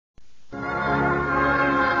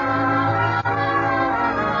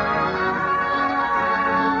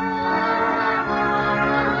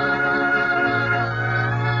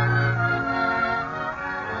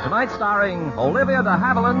tonight starring Olivia de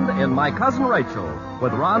Havilland in My Cousin Rachel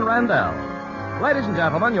with Ron Randell. Ladies and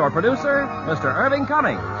gentlemen, your producer, Mr. Irving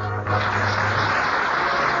Cummings.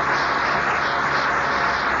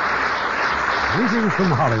 Greetings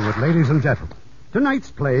from Hollywood, ladies and gentlemen.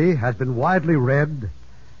 Tonight's play has been widely read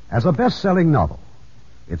as a best-selling novel.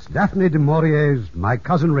 It's Daphne du Maurier's My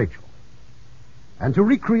Cousin Rachel. And to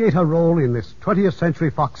recreate her role in this 20th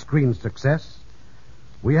Century Fox screen success,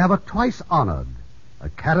 we have a twice-honored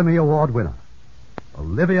Academy Award winner,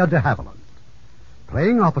 Olivia de Havilland.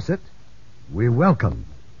 Playing opposite, we welcome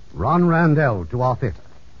Ron Randell to our theater.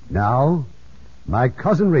 Now, My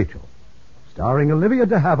Cousin Rachel, starring Olivia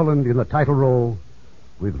de Havilland in the title role,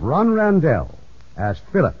 with Ron Randell as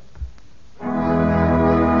Philip.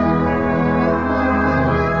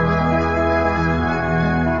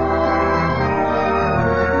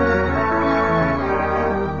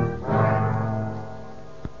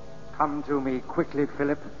 Come to me quickly,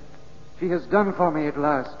 Philip. She has done for me at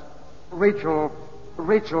last. Rachel,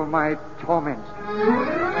 my torment.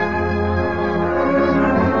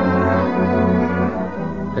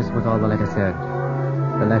 This was all the letter said.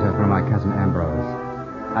 The letter from my cousin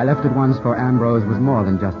Ambrose. I left at once, for Ambrose was more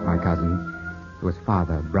than just my cousin. He was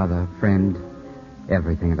father, brother, friend,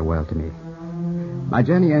 everything in the world to me. My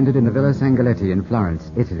journey ended in the Villa Sangaletti in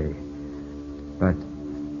Florence, Italy. But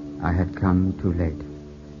I had come too late.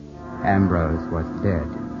 Ambrose was dead.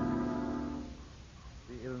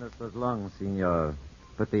 The illness was long, Signor,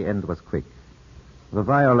 but the end was quick. The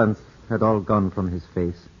violence had all gone from his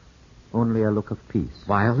face. Only a look of peace.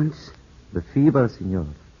 Violence? The fever, Signor.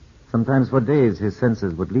 Sometimes for days his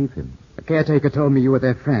senses would leave him. The caretaker told me you were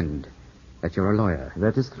their friend, that you're a lawyer.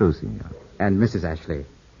 That is true, Signor. And Mrs. Ashley,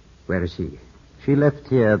 where is she? She left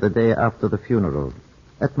here the day after the funeral,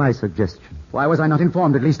 at my suggestion. Why was I not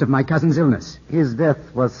informed, at least, of my cousin's illness? His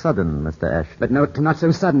death was sudden, Mr. Ashley. But not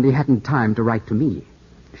so sudden he hadn't time to write to me.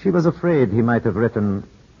 She was afraid he might have written.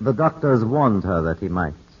 The doctors warned her that he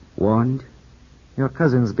might. Warned? Your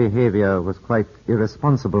cousin's behavior was quite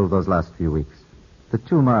irresponsible those last few weeks. The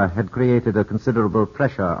tumor had created a considerable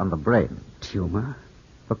pressure on the brain. Tumor?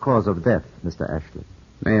 The cause of death, Mr. Ashley.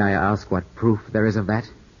 May I ask what proof there is of that?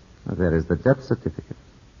 There is the death certificate.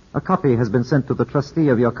 A copy has been sent to the trustee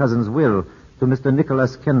of your cousin's will, to Mr.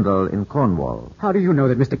 Nicholas Kendall in Cornwall. How do you know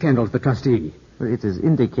that Mr. Kendall's the trustee? It is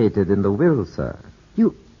indicated in the will, sir.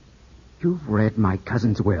 You've read my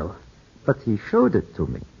cousin's will? But he showed it to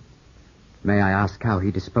me. May I ask how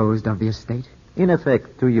he disposed of the estate? In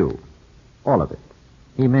effect, to you. All of it.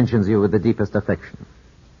 He mentions you with the deepest affection.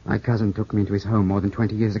 My cousin took me into his home more than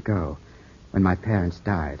 20 years ago, when my parents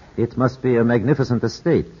died. It must be a magnificent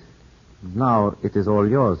estate. Now it is all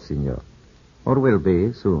yours, Signor. Or will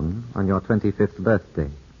be, soon, on your 25th birthday.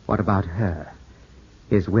 What about her?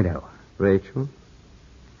 His widow? Rachel?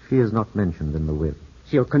 She is not mentioned in the will.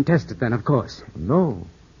 She'll contest it then, of course. No.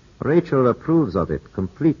 Rachel approves of it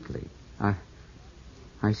completely.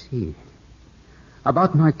 I see.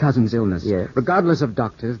 About my cousin's illness. Yes. Regardless of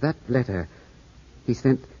doctors, that letter he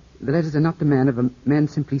sent, the letters are not the man of a man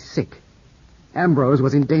simply sick. Ambrose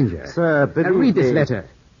was in danger. Sir, believe now read this me. letter.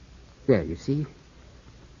 There, you see.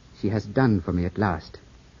 She has done for me at last.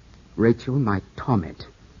 Rachel, my torment.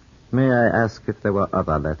 May I ask if there were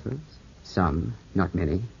other letters? Some, not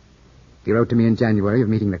many. He wrote to me in January of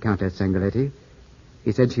meeting the Countess Sangaletti.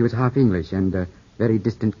 He said she was half English and a very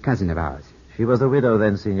distant cousin of ours. She was a widow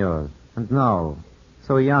then, Signor. And now,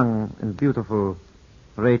 so young and beautiful,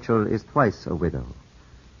 Rachel is twice a widow.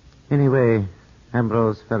 Anyway,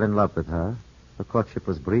 Ambrose fell in love with her. The courtship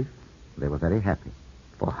was brief. They were very happy.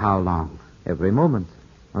 For how long? Every moment,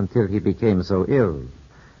 until he became so ill.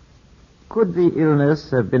 Could the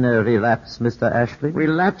illness have been a relapse, Mr. Ashley?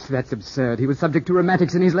 Relapse? That's absurd. He was subject to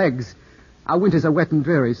rheumatics in his legs. Our winters are wet and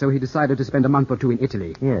dreary, so he decided to spend a month or two in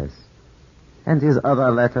Italy. Yes. And his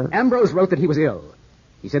other letters? Ambrose wrote that he was ill.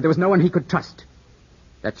 He said there was no one he could trust.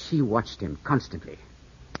 That she watched him constantly.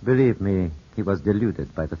 Believe me, he was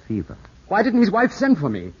deluded by the fever. Why didn't his wife send for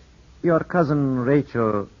me? Your cousin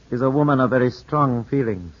Rachel is a woman of very strong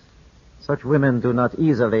feelings. Such women do not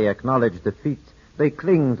easily acknowledge defeat. They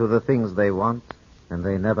cling to the things they want, and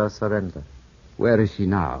they never surrender. Where is she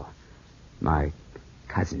now? My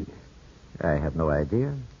cousin. I have no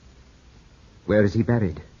idea. Where is he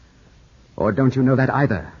buried? Or don't you know that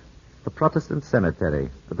either? The Protestant cemetery.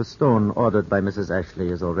 The stone ordered by Mrs. Ashley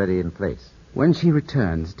is already in place. When she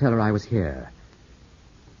returns, tell her I was here.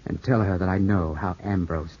 And tell her that I know how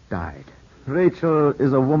Ambrose died. Rachel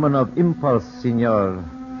is a woman of impulse, Signor.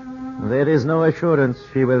 There is no assurance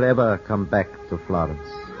she will ever come back to Florence.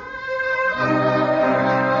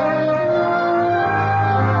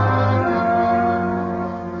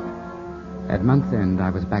 At month's end,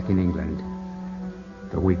 I was back in England.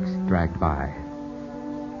 The weeks dragged by.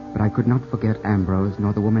 But I could not forget Ambrose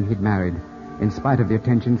nor the woman he'd married, in spite of the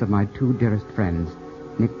attentions of my two dearest friends,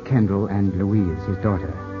 Nick Kendall and Louise, his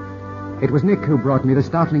daughter. It was Nick who brought me the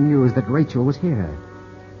startling news that Rachel was here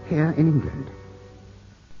in England.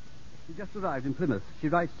 She just arrived in Plymouth. She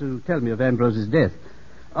writes to tell me of Ambrose's death.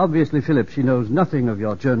 Obviously, Philip, she knows nothing of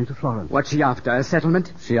your journey to Florence. What's she after, a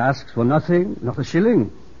settlement? She asks for nothing, not a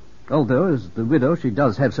shilling. Although, as the widow, she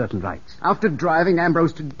does have certain rights. After driving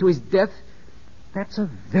Ambrose to his death? That's a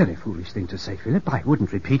very foolish thing to say, Philip. I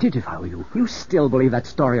wouldn't repeat it if I were you. You still believe that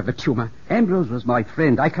story of the tumor? Ambrose was my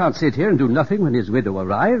friend. I can't sit here and do nothing when his widow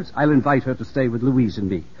arrives. I'll invite her to stay with Louise and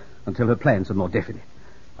me until her plans are more definite.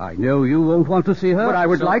 I know you won't want to see her. But I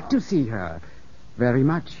would like to see her. Very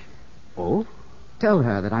much. Oh? Tell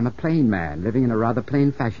her that I'm a plain man, living in a rather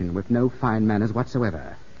plain fashion with no fine manners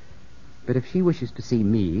whatsoever. But if she wishes to see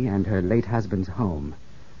me and her late husband's home,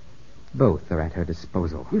 both are at her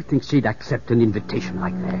disposal. You think she'd accept an invitation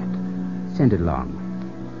like that? Send it along.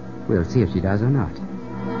 We'll see if she does or not.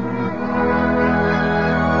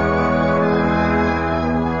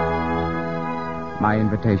 My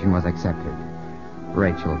invitation was accepted.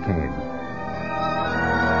 Rachel came.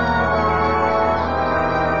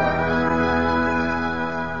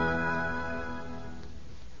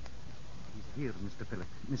 He's here, Mr. Philip.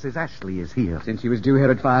 Mrs. Ashley is here. Since she was due here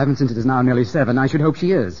at 5, and since it is now nearly 7, I should hope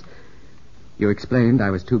she is. You explained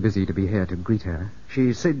I was too busy to be here to greet her.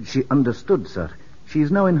 She said she understood, sir. She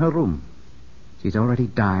is now in her room. She's already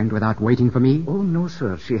dined without waiting for me? Oh, no,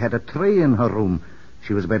 sir. She had a tray in her room.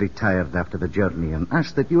 She was very tired after the journey and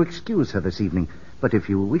asked that you excuse her this evening. But if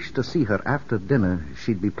you wish to see her after dinner,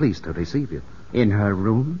 she'd be pleased to receive you. In her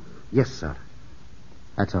room? Yes, sir.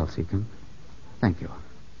 That's all, Seacombe. Thank you.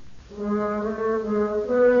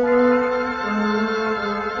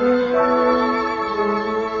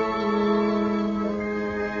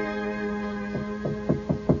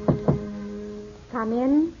 Come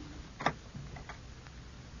in.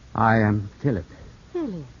 I am Philip.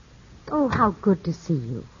 Philip. Oh, how good to see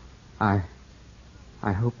you. I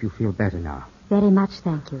hope you feel better now. Very much,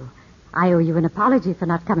 thank you. I owe you an apology for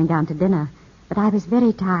not coming down to dinner, but I was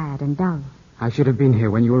very tired and dull. I should have been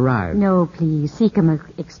here when you arrived. No, please. Seacombe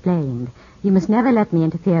explained. You must never let me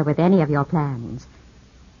interfere with any of your plans.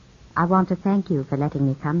 I want to thank you for letting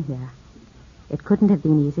me come here. It couldn't have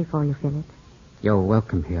been easy for you, Philip. You're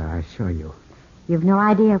welcome here, I assure you. You've no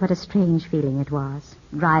idea what a strange feeling it was,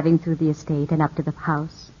 driving through the estate and up to the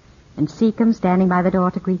house, and Seacombe standing by the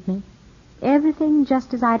door to greet me. Everything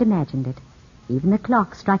just as I'd imagined it. Even the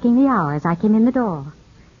clock striking the hour as I came in the door.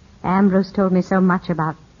 Ambrose told me so much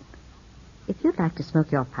about... If you'd like to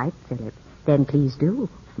smoke your pipe, Philip, then please do.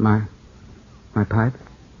 My pipe?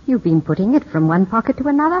 You've been putting it from one pocket to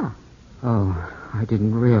another. Oh, I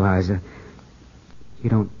didn't realize it. You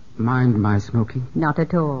don't mind my smoking? Not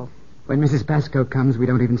at all. When Mrs. Pascoe comes, we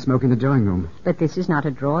don't even smoke in the drawing room. But this is not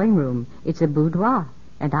a drawing room. It's a boudoir.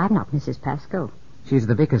 And I'm not Mrs. Pascoe. She's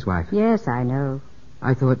the vicar's wife. Yes, I know.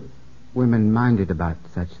 I thought women minded about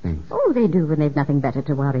such things. Oh, they do when they've nothing better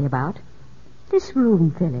to worry about. This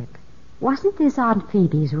room, Philip. Wasn't this Aunt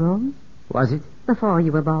Phoebe's room? Was it? Before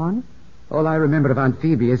you were born. All I remember of Aunt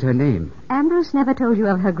Phoebe is her name. Ambrose never told you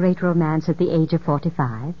of her great romance at the age of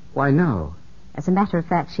 45. Why, no. As a matter of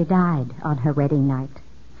fact, she died on her wedding night.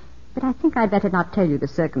 But I think I'd better not tell you the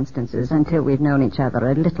circumstances until we've known each other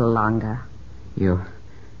a little longer. You're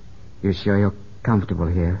sure you're comfortable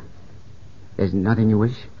here? There's nothing you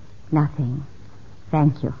wish? Nothing.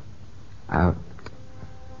 Thank you. I'll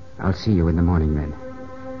see you in the morning, then.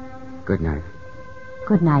 Good night.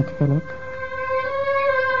 Good night, Philip.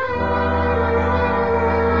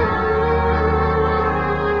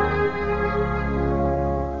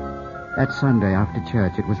 That Sunday after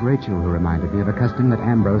church, it was Rachel who reminded me of a custom that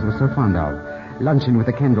Ambrose was so fond of, luncheon with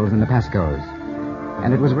the Kendalls and the Pascoes.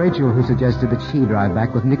 And it was Rachel who suggested that she drive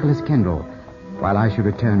back with Nicholas Kendall, while I should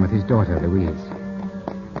return with his daughter, Louise.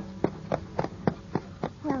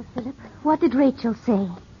 Well, Philip, what did Rachel say?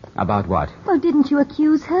 About what? Well, didn't you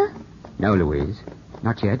accuse her? No, Louise.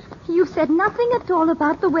 Not yet. You said nothing at all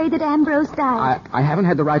about the way that Ambrose died. I haven't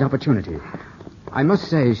had the right opportunity. I must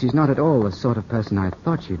say she's not at all the sort of person I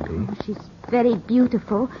thought she'd be. Oh, she's very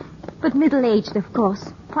beautiful, but middle-aged, of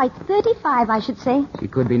course. Quite 35, I should say. She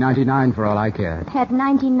could be 99 for all I care. At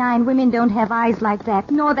 99, women don't have eyes like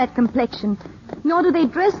that, nor that complexion. Nor do they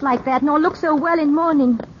dress like that, nor look so well in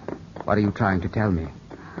mourning. What are you trying to tell me?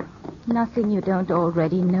 Nothing you don't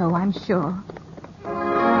already know, I'm sure.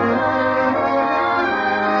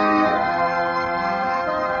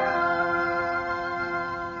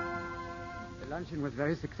 Luncheon with was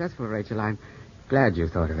very successful, Rachel. I'm glad you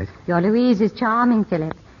thought of it. Your Louise is charming,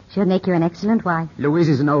 Philip. She'll make you an excellent wife. Louise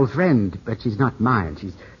is an old friend, but she's not mine.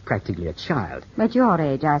 She's practically a child. At your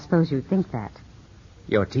age, I suppose you'd think that.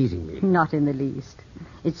 You're teasing me. Not in the least.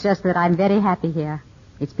 It's just that I'm very happy here.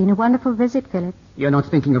 It's been a wonderful visit, Philip. You're not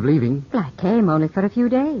thinking of leaving? Well, I came only for a few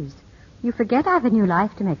days. You forget I've a new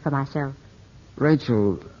life to make for myself.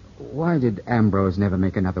 Rachel, why did Ambrose never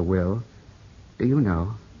make another will? Do you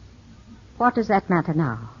know? What does that matter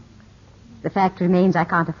now? The fact remains I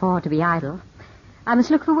can't afford to be idle. I must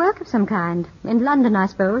look for work of some kind. In London, I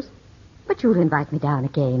suppose. But you'll invite me down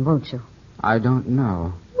again, won't you? I don't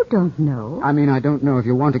know. You don't know? I mean, I don't know if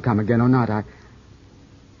you want to come again or not.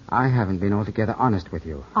 I haven't been altogether honest with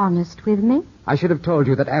you. Honest with me? I should have told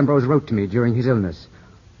you that Ambrose wrote to me during his illness.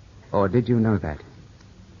 Or did you know that?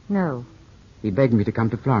 No. He begged me to come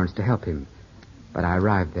to Florence to help him. But I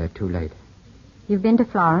arrived there too late. You've been to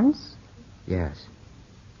Florence? Yes.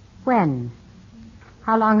 When?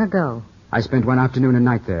 How long ago? I spent one afternoon and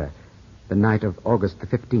night there. The night of August the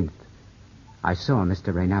 15th. I saw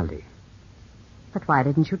Mr. Rinaldi. But why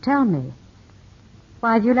didn't you tell me?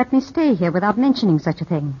 Why have you let me stay here without mentioning such a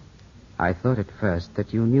thing? I thought at first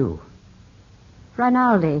that you knew.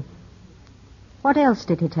 Rinaldi. What else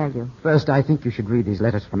did he tell you? First, I think you should read these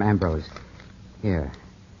letters from Ambrose. Here.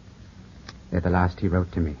 They're the last he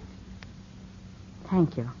wrote to me.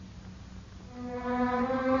 Thank you.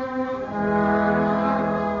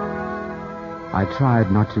 I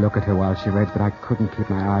tried not to look at her while she read, but I couldn't keep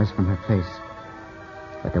my eyes from her face.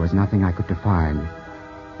 But there was nothing I could define,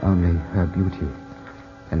 only her beauty.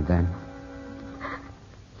 And then...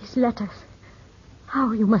 His letters.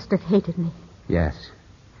 How you must have hated me. Yes.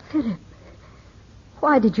 Philip,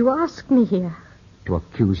 why did you ask me here? To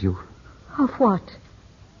accuse you. Of what?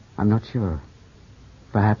 I'm not sure.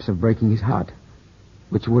 Perhaps of breaking his heart,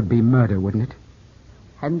 which would be murder, wouldn't it?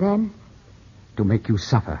 And then? To make you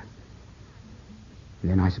suffer.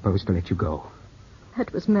 And then I suppose to let you go.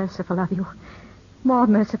 That was merciful of you. More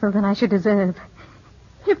merciful than I should deserve.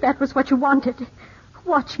 If that was what you wanted,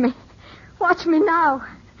 watch me. Watch me now.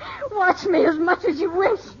 Watch me as much as you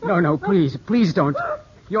wish. No, please. Please don't.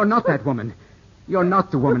 You're not that woman. You're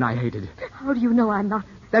not the woman I hated. How do you know I'm not?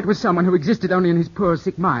 That was someone who existed only in his poor,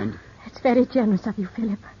 sick mind. It's very generous of you,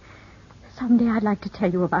 Philip. Someday I'd like to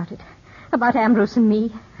tell you about it. About Ambrose and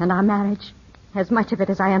me and our marriage. As much of it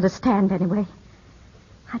as I understand, anyway.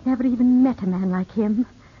 I'd never even met a man like him.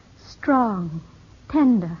 Strong,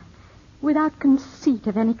 tender, without conceit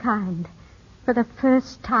of any kind. For the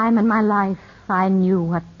first time in my life, I knew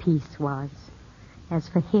what peace was. As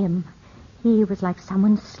for him, he was like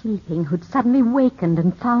someone sleeping who'd suddenly wakened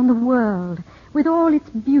and found the world with all its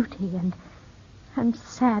beauty and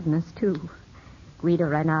sadness, too. Guido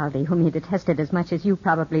Rinaldi, whom he detested as much as you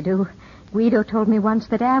probably do, Guido told me once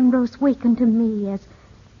that Ambrose wakened to me as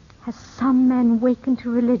some men waken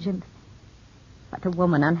to religion. But a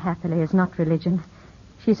woman, unhappily, is not religion.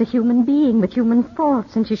 She's a human being with human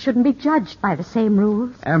faults, and she shouldn't be judged by the same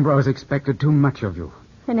rules. Ambrose expected too much of you.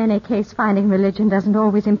 In any case, finding religion doesn't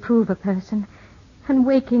always improve a person. And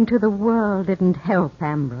waking to the world didn't help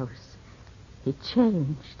Ambrose. He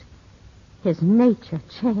changed. His nature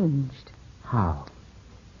changed. How?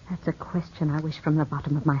 That's a question I wish from the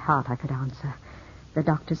bottom of my heart I could answer. The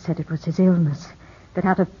doctor said it was his illness. That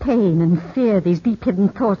out of pain and fear, these deep-hidden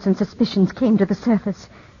thoughts and suspicions came to the surface.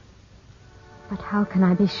 But how can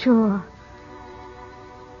I be sure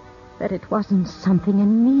that it wasn't something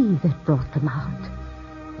in me that brought them out?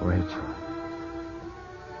 Rachel.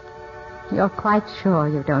 You're quite sure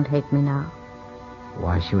you don't hate me now?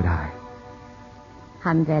 Why should I?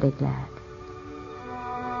 I'm very glad.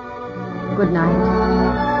 Good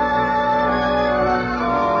night.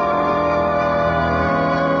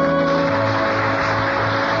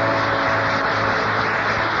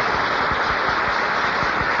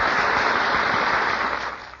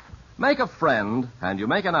 Make a friend, and you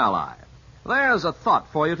make an ally. There's a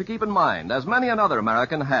thought for you to keep in mind, as many another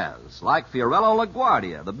American has, like Fiorello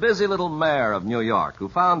LaGuardia, the busy little mayor of New York, who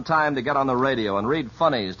found time to get on the radio and read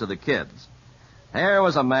funnies to the kids. Here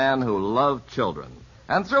was a man who loved children,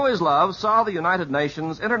 and through his love saw the United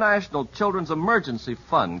Nations International Children's Emergency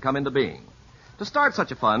Fund come into being. To start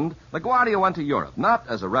such a fund, LaGuardia went to Europe, not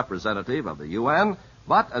as a representative of the UN,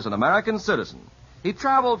 but as an American citizen. He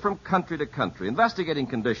traveled from country to country, investigating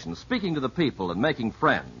conditions, speaking to the people, and making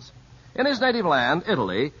friends. In his native land,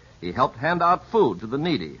 Italy, he helped hand out food to the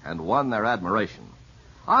needy and won their admiration.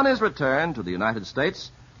 On his return to the United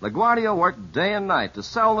States, LaGuardia worked day and night to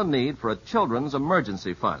sell the need for a children's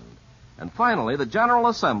emergency fund. And finally, the General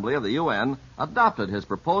Assembly of the UN adopted his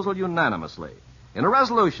proposal unanimously. in a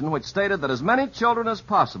resolution which stated that as many children as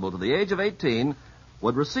possible to the age of 18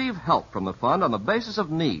 would receive help from the fund on the basis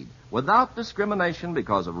of need, without discrimination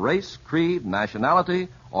because of race, creed, nationality,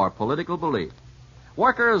 or political belief.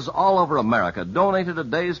 Workers all over America donated a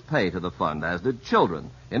day's pay to the fund, as did children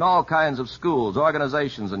in all kinds of schools,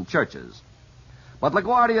 organizations, and churches. But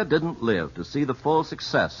LaGuardia didn't live to see the full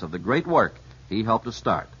success of the great work he helped to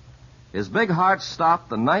start. His big heart stopped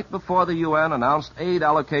the night before the UN announced aid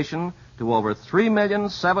allocation to over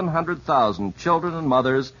 3,700,000 children and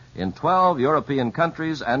mothers in 12 European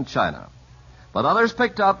countries and China. But others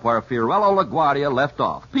picked up where Fiorello LaGuardia left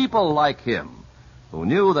off. People like him, who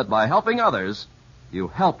knew that by helping others, you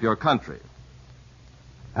help your country.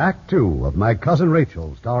 Act 2 of My Cousin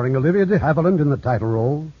Rachel, starring Olivia de Havilland in the title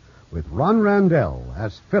role, with Ron Randell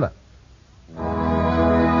as Philip.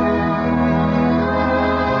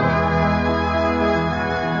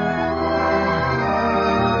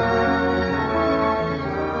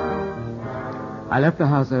 I left the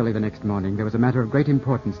house early the next morning. There was a matter of great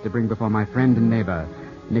importance to bring before my friend and neighbor,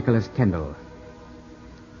 Nicholas Kendall.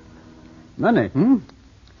 Money?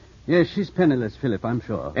 Yes, she's penniless, Philip, I'm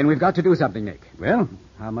sure. Then we've got to do something, Nick. Well,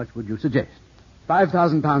 how much would you suggest?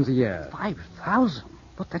 £5,000 a year. 5,000?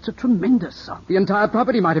 But that's a tremendous sum. The entire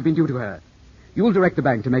property might have been due to her. You'll direct the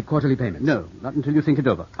bank to make quarterly payments. No, not until you think it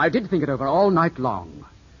over. I did think it over all night long.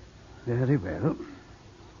 Very well.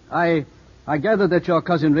 I gather that your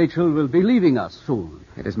cousin Rachel will be leaving us soon.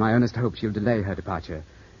 It is my earnest hope she'll delay her departure,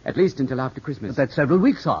 at least until after Christmas. But that's several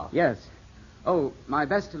weeks off. Yes. Oh, my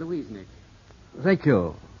best to Louise, Nick. Thank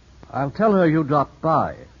you. I'll tell her you dropped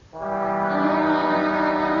by.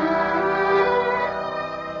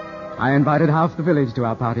 I invited half the village to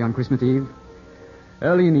our party on Christmas Eve.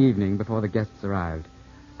 Early in the evening, before the guests arrived,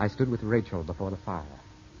 I stood with Rachel before the fire.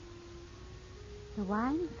 The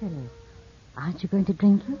wine, Philip. Aren't you going to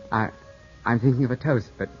drink it? I'm thinking of a toast,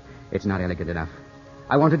 but it's not elegant enough.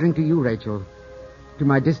 I want to drink to you, Rachel. To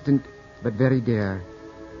my distant, but very dear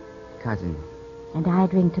cousin. And I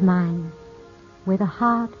drink to mine with a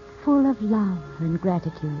heart full of love and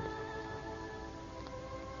gratitude.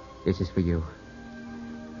 This is for you.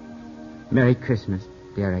 Merry Christmas,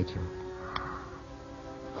 dear Rachel.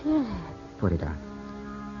 Philip. Put it on.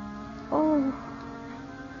 Oh,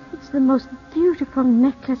 it's the most beautiful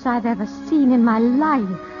necklace I've ever seen in my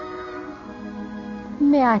life.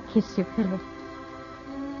 May I kiss you, Philip?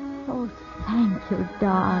 Oh, thank you,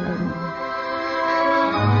 darling.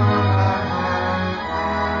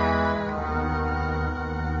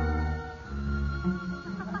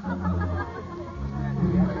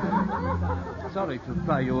 Sorry to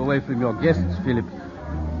pry you away from your guests, Philip,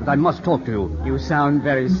 but I must talk to you. You sound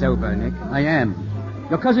very sober, Nick. I am.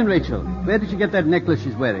 Your cousin Rachel, where did she get that necklace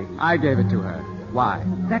she's wearing? I gave it to her. Why?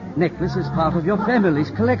 That necklace is part of your family's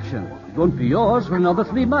collection. It won't be yours for another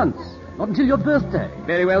 3 months. Not until your birthday.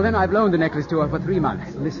 Very well, then. I've loaned the necklace to her for 3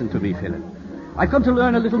 months. Listen to me, Philip. I've come to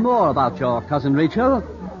learn a little more about your cousin Rachel.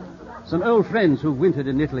 Some old friends who've wintered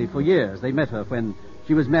in Italy for years. They met her when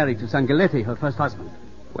she was married to Sangaletti, her first husband.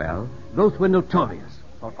 Well? Both were notorious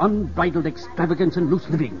for unbridled extravagance and loose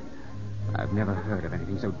living. I've never heard of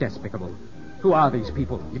anything so despicable. Who are these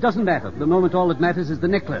people? It doesn't matter. For the moment, all that matters is the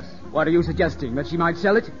necklace. What are you suggesting? That she might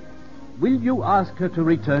sell it? Will you ask her to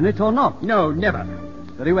return it or not? No, never.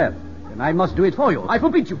 Very well. Then I must do it for you. I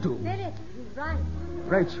forbid you to. Philip, he's right.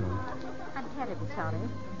 Rachel. I'm terribly sorry.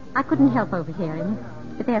 I couldn't help overhearing.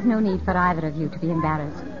 But there's no need for either of you to be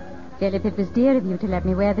embarrassed. Philip, it was dear of you to let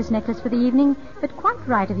me wear this necklace for the evening, but quite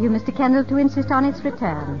right of you, Mr. Kendall, to insist on its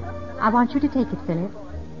return. I want you to take it, Philip.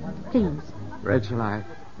 Please. Rachel,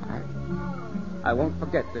 I won't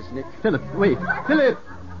forget this, Nick. Philip, wait. Philip!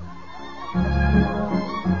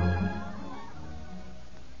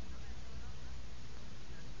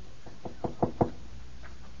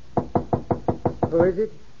 Who is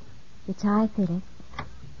it? It's I, Philip.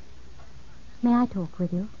 May I talk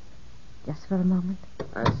with you? Just for a moment.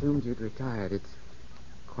 I assumed you'd retired. It's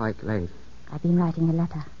quite late. I've been writing a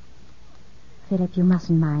letter. Philip, you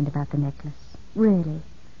mustn't mind about the necklace. Really.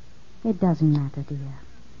 It doesn't matter, dear.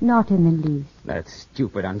 Not in the least. That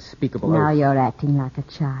stupid, unspeakable Now oath. you're acting like a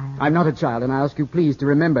child. I'm not a child, and I ask you please to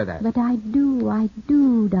remember that. But I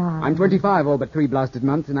do, darling. I'm 25 all but 3 blasted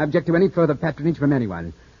months, and I object to any further patronage from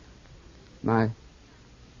anyone. My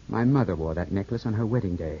mother wore that necklace on her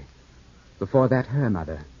wedding day. Before that, her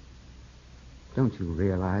mother. Don't you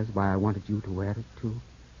realize why I wanted you to wear it, too?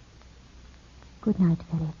 Good night,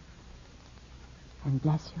 Philip. And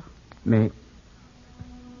bless you.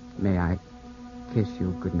 May I kiss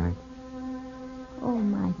you good night? Oh,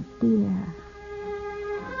 my dear.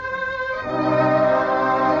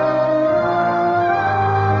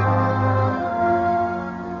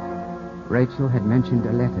 Rachel had mentioned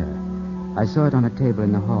a letter. I saw it on a table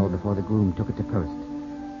in the hall before the groom took it to post.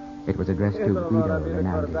 It was addressed to Guido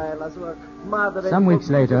Rinaldi. Some weeks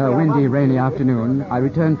later, a windy, rainy afternoon, I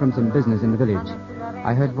returned from some business in the village.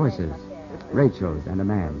 I heard voices, Rachel's and a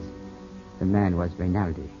man's. The man was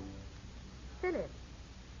Rinaldi. Philip.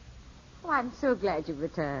 Oh, I'm so glad you've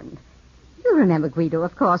returned. You remember Guido,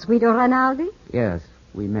 of course, Guido Rinaldi? Yes,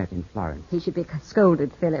 we met in Florence. He should be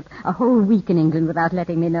scolded, Philip. A whole week in England without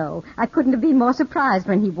letting me know. I couldn't have been more surprised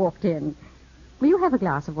when he walked in. Will you have a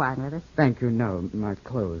glass of wine with us? Thank you, no. My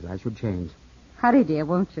clothes. I should change. Hurry, dear,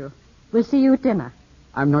 won't you? We'll see you at dinner.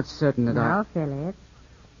 I'm not certain that Now, Philip.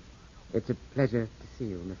 It's a pleasure to see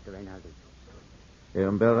you, Mr. Rinaldi. È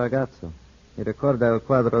un bel ragazzo. Mi ricorda il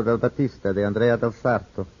quadro del Battista di Andrea del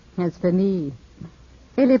Sarto. As for me,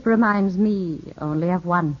 Philip reminds me only of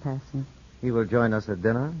one person. He will join us at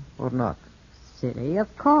dinner or not? Silly, of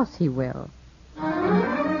course he will.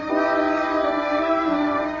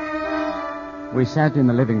 We sat in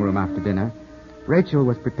the living room after dinner. Rachel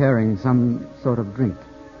was preparing some sort of drink.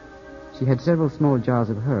 She had several small jars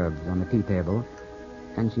of herbs on the tea table,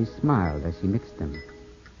 and she smiled as she mixed them.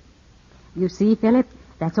 You see, Philip,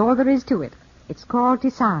 that's all there is to it. It's called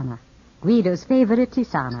tisana. Guido's favorite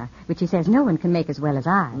tisana, which he says no one can make as well as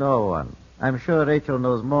I. No one. I'm sure Rachel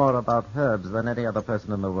knows more about herbs than any other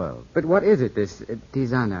person in the world. But what is it, this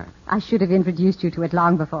tisana? I should have introduced you to it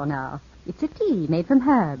long before now. It's a tea made from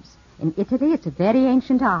herbs. In Italy, it's a very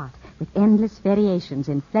ancient art, with endless variations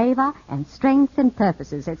in flavor and strength and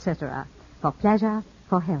purposes, etc. For pleasure,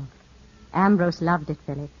 for health. Ambrose loved it,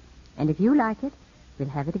 Philip. And if you like it, we'll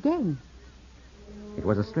have it again. It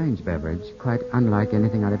was a strange beverage, quite unlike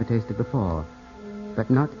anything I'd ever tasted before, but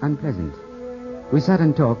not unpleasant. We sat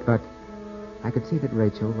and talked, but I could see that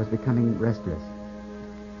Rachel was becoming restless.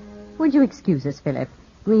 Would you excuse us, Philip?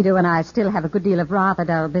 Guido and I still have a good deal of rather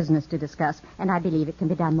dull business to discuss, and I believe it can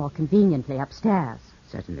be done more conveniently upstairs.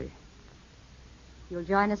 Certainly. You'll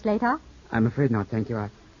join us later? I'm afraid not, thank you.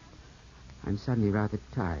 I'm suddenly rather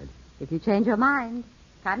tired. If you change your mind,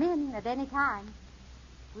 come in at any time.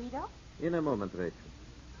 Guido? In a moment, Rachel.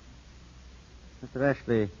 Mr.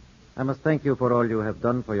 Ashley, I must thank you for all you have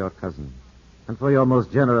done for your cousin, and for your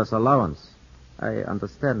most generous allowance. I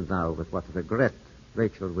understand now with what regret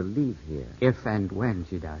Rachel will leave here. If and when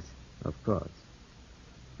she does. Of course.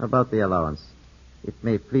 About the allowance, it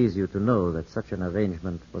may please you to know that such an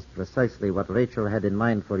arrangement was precisely what Rachel had in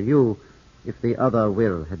mind for you if the other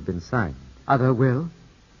will had been signed. Other will?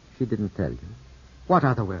 She didn't tell you. What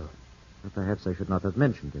other will? Well, perhaps I should not have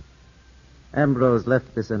mentioned it. Ambrose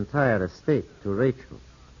left this entire estate to Rachel.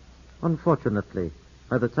 Unfortunately,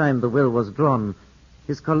 by the time the will was drawn,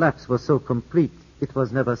 his collapse was so complete it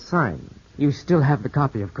was never signed. You still have the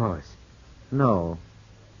copy, of course. No.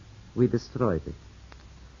 We destroyed it.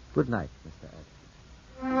 Good night, Mr.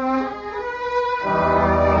 Ashley.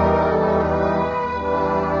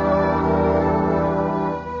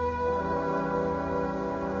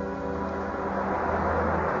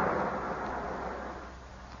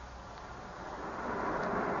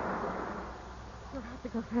 You'll have to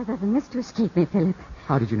go further than this to escape me, Philip.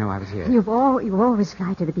 How did you know I was here? You always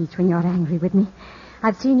fly to the beach when you're angry with me.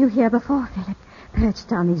 I've seen you here before, Philip,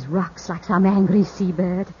 perched on these rocks like some angry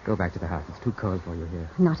seabird. Go back to the house. It's too cold for you here.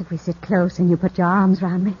 Not if we sit close and you put your arms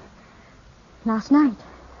round me. Last night,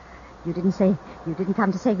 you didn't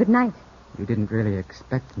come to say good night. You didn't really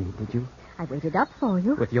expect me, did you? I waited up for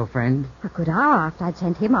you. With your friend? A good hour after I'd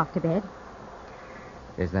sent him off to bed.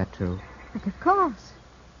 Is that true? But of course.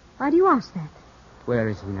 Why do you ask that? Where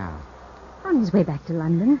is he now? On his way back to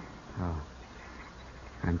London. Oh.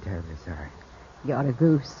 I'm terribly sorry. You're a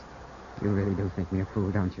goose. You really do think me a fool,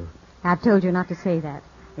 don't you? I've told you not to say that.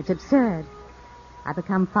 It's absurd. I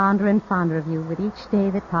become fonder and fonder of you with each day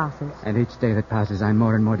that passes. And each day that passes, I'm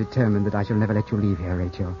more and more determined that I shall never let you leave here,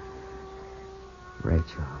 Rachel.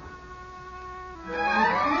 Rachel.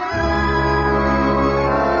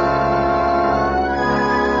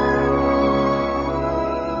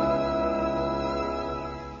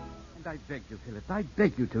 And I beg you, Philip, I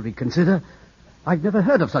beg you to reconsider. I've never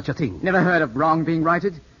heard of such a thing. Never heard of wrong being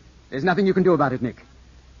righted? There's nothing you can do about it, Nick.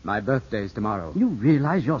 My birthday's tomorrow. You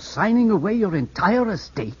realize you're signing away your entire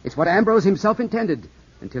estate? It's what Ambrose himself intended,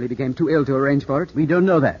 until he became too ill to arrange for it. We don't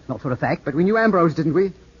know that, not for a fact. But we knew Ambrose, didn't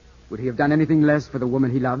we? Would he have done anything less for the woman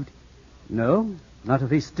he loved? No, not if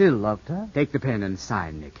he still loved her. Take the pen and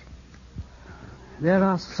sign, Nick. There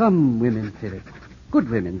are some women, Philip, good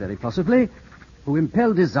women very possibly, who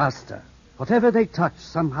impel disaster. Whatever they touch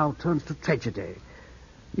somehow turns to tragedy.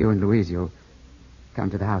 You and Louise, you'll come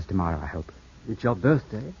to the house tomorrow, I hope. It's your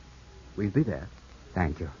birthday. We'll be there.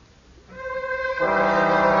 Thank you.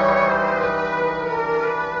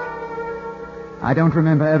 I don't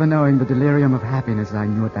remember ever knowing the delirium of happiness I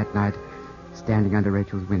knew at that night, standing under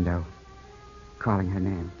Rachel's window, calling her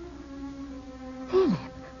name. Philip,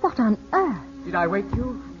 what on earth? Did I wake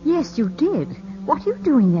you? Yes, you did. What are you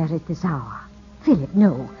doing there at this hour? Philip,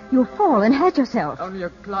 no. You'll fall and hurt yourself. Only a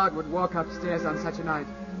cloud would walk upstairs on such a night.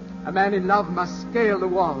 A man in love must scale the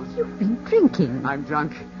walls. You've been drinking. I'm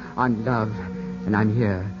drunk. On love, and I'm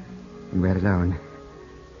here, and we're alone.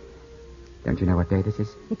 Don't you know what day this is?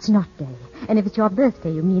 It's not day. And if it's your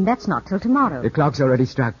birthday, you mean that's not till tomorrow. The clock's already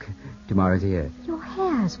struck. Tomorrow's here. Your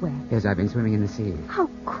hair's wet. Yes, I've been swimming in the sea. How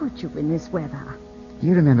could you in this weather? Do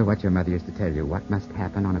you remember what your mother used to tell you, what must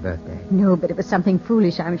happen on a birthday? No, but it was something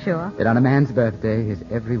foolish, I'm sure. That on a man's birthday, his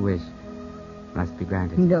every wish must be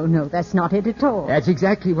granted. No, that's not it at all. That's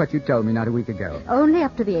exactly what you told me not a week ago. Only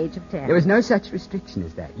up to the age of 10. There was no such restriction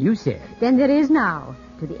as that. You said. Then there is now,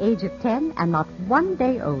 to the age of 10 and not 1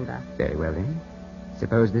 day older. Very well, then.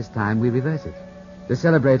 Suppose this time we reverse it. The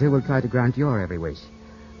celebrator will try to grant your every wish.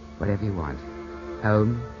 Whatever you want.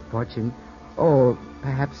 Home, fortune, or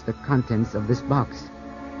perhaps the contents of this box.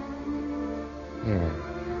 Here,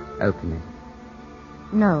 open it.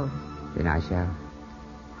 No. Then I shall.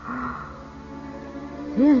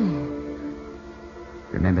 Philip.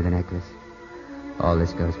 Remember the necklace. All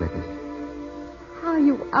this goes with it. Are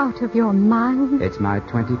you out of your mind? It's my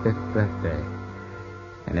 25th birthday,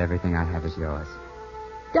 and everything I have is yours.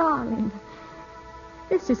 Darling,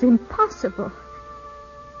 this is impossible.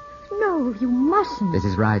 No, you mustn't. This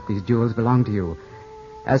is right. These jewels belong to you.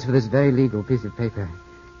 As for this very legal piece of paper,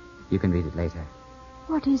 you can read it later.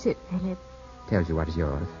 What is it, Philip? Tells you what is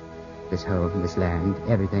yours. This home, this land,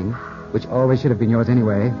 everything, which always should have been yours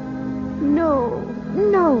anyway. No.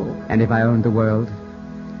 And if I owned the world,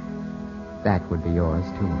 that would be yours,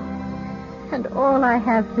 too. And all I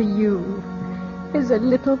have for you is a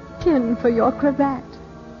little pin for your cravat.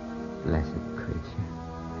 Blessed creature.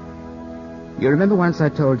 You remember once I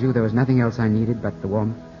told you there was nothing else I needed but the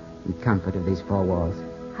warmth and comfort of these four walls?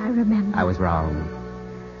 I remember. I was wrong.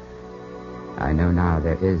 I know now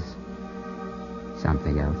there is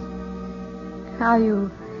something else. Are you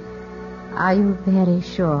very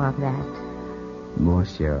sure of that? More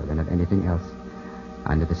sure than of anything else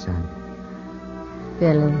under the sun.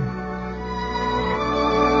 Philip.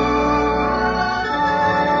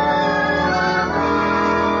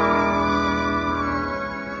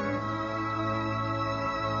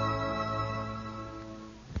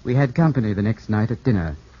 We had company the next night at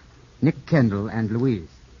dinner. Nick Kendall and Louise.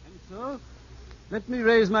 And so, let me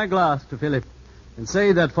raise my glass to Philip and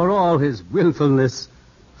say that for all his willfulness,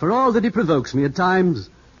 for all that he provokes me at times,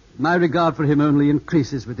 my regard for him only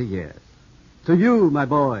increases with the years. To you, my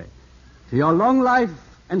boy, to your long life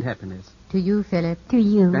and happiness. To you, Philip. To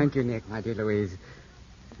you. Thank you, Nick, my dear Louise.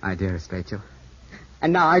 My dearest Rachel.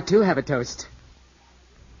 And now I, too, have a toast.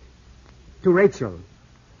 To Rachel,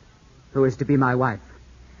 who is to be my wife.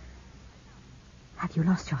 Have you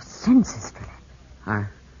lost your senses, Philip?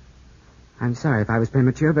 I'm sorry if I was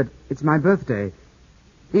premature, but it's my birthday.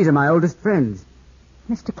 These are my oldest friends.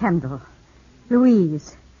 Mr. Kendall,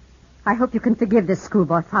 Louise, I hope you can forgive this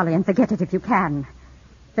schoolboy folly and forget it if you can.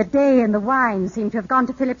 The day and the wine seem to have gone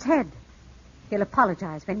to Philip's head. He'll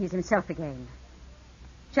apologize when he's himself again.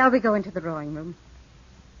 Shall we go into the drawing room?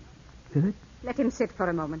 Philip? Let him sit for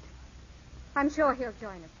a moment. I'm sure he'll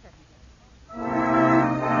join us presently.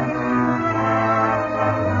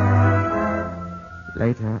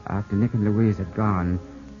 Later, after Nick and Louise had gone,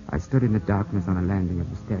 I stood in the darkness on a landing of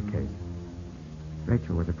the staircase.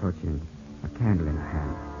 Rachel was approaching, a candle in her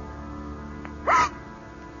hand.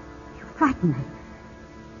 You frightened me.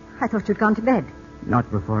 I thought you'd gone to bed. Not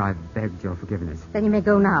before I've begged your forgiveness. Then you may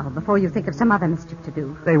go now, before you think of some other mischief to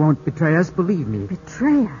do. They won't betray us, believe me.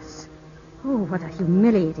 Betray us? Oh, what a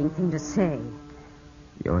humiliating thing to say.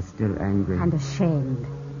 You're still angry. And ashamed.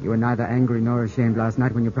 You were neither angry nor ashamed last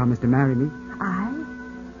night when you promised to marry me. I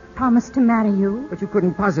promised to marry you? But you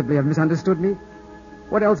couldn't possibly have misunderstood me.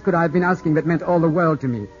 What else could I have been asking that meant all the world to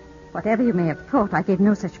me? Whatever you may have thought, I gave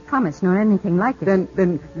no such promise nor anything like it.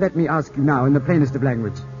 Then let me ask you now in the plainest of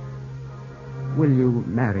language. Will you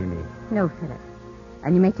marry me? No, Philip.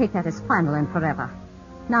 And you may take that as final and forever.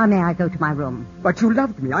 Now may I go to my room? But you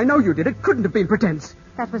loved me. I know you did. It couldn't have been pretense.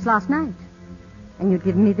 That was last night. And you'd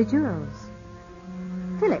given me the jewels.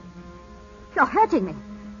 Philip, you're hurting me.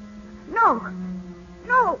 No.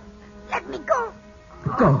 Let me go.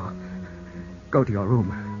 Go. Go to your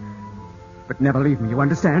room. But never leave me, you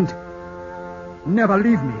understand? Never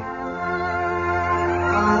leave me.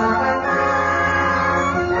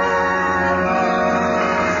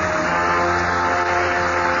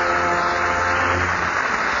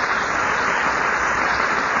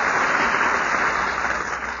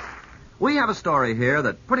 We have a story here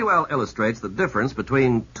that pretty well illustrates the difference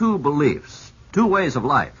between two beliefs, two ways of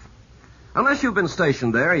life. Unless you've been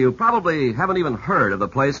stationed there, you probably haven't even heard of the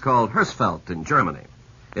place called Hersfeld in Germany.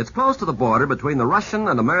 It's close to the border between the Russian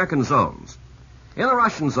and American zones. In the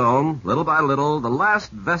Russian zone, little by little, the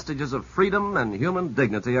last vestiges of freedom and human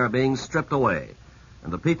dignity are being stripped away,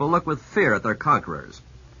 and the people look with fear at their conquerors.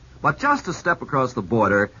 But just a step across the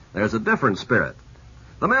border, there's a different spirit.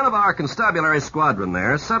 The men of our constabulary squadron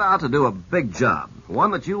there set out to do a big job,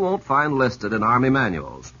 one that you won't find listed in Army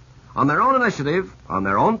manuals. On their own initiative, on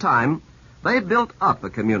their own time, they built up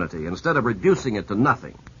a community instead of reducing it to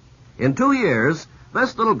nothing. In 2 years,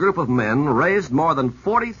 this little group of men raised more than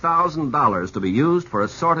 $40,000 to be used for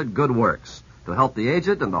assorted good works, to help the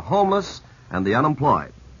aged and the homeless and the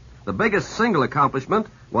unemployed. The biggest single accomplishment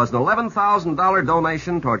was an $11,000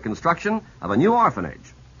 donation toward construction of a new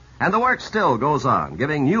orphanage. And the work still goes on,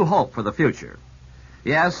 giving new hope for the future.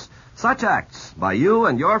 Yes, such acts by you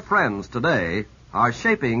and your friends today are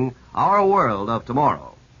shaping our world of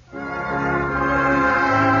tomorrow.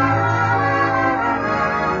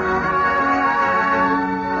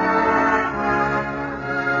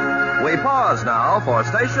 We pause now for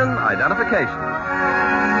station identification.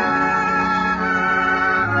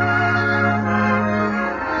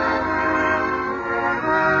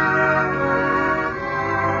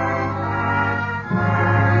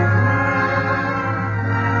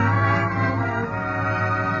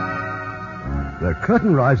 The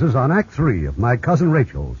curtain rises on Act 3 of My Cousin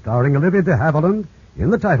Rachel, starring Olivia de Havilland in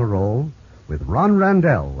the title role, with Ron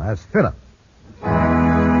Randell as Philip.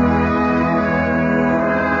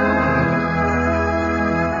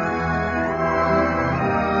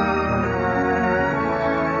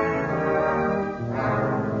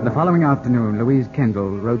 The following afternoon, Louise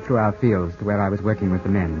Kendall rode through our fields to where I was working with the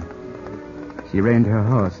men. She reined her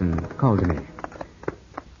horse and called to me.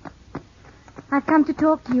 I've come to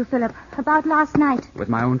talk to you, Philip, about last night. It was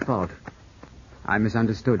my own fault. I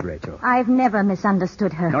misunderstood Rachel. I've never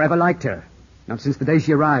misunderstood her. Nor ever liked her. Not since the day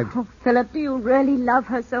she arrived. Oh, Philip, do you really love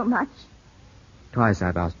her so much? Twice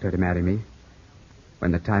I've asked her to marry me.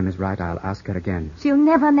 When the time is right, I'll ask her again. She'll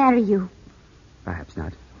never marry you. Perhaps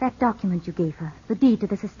not. That document you gave her, the deed to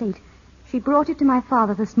this estate, she brought it to my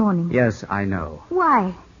father this morning. Yes, I know.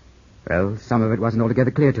 Why? Well, some of it wasn't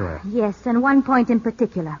altogether clear to her. Yes, and one point in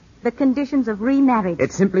particular. The conditions of remarriage.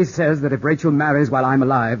 It simply says that if Rachel marries while I'm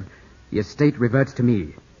alive, the estate reverts to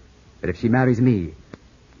me. But if she marries me,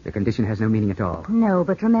 the condition has no meaning at all. No,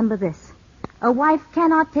 but remember this. A wife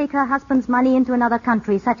cannot take her husband's money into another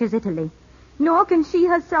country, such as Italy. Nor can she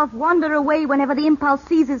herself wander away whenever the impulse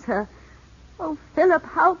seizes her. Oh, Philip,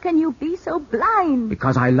 how can you be so blind?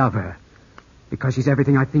 Because I love her. Because she's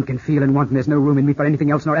everything I think and feel and want, and there's no room in me for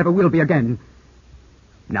anything else, nor ever will be again.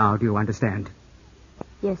 Now, do you understand?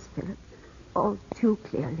 Yes, Philip. All too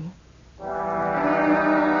clearly. I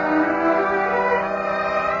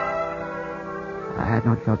had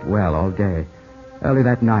not felt well all day. Early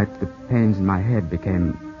that night, the pains in my head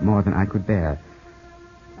became more than I could bear.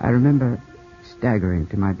 I remember staggering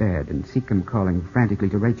to my bed and Seacombe calling frantically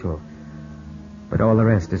to Rachel. But all the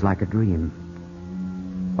rest is like a dream.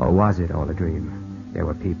 Or was it all a dream? There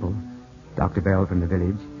were people, Dr. Bell from the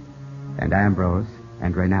village, and Ambrose,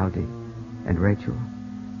 and Rinaldi, and Rachel.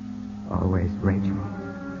 Always Rachel.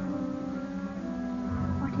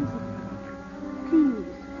 What is it? Please,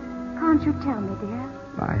 can't you tell me, dear?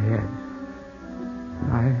 My head.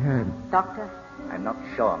 My head. Doctor? I'm not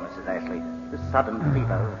sure, Mrs. Ashley. This sudden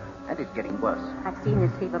fever, and it's getting worse. I've seen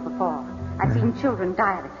this fever before. I've seen children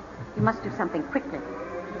die of it. You must do something quickly.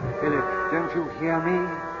 Philip, don't you hear me?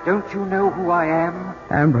 Don't you know who I am?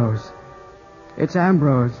 Ambrose. It's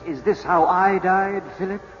Ambrose. Is this how I died,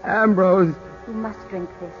 Philip? Ambrose. You must drink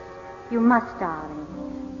this. You must, darling.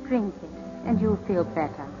 Drink it, and you'll feel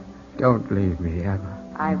better. Don't leave me ever.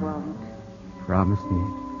 I won't. Promise me.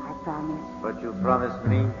 I promise. But you promised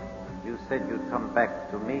me. You said you'd come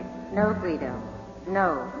back to me. No, Guido.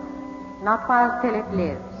 No. Not while Philip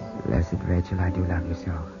lives. Blessed Rachel, I do love you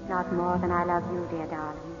so. Not more than I love you, dear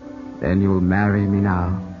darling. Then you'll marry me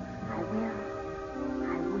now. I will.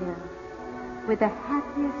 I will. With the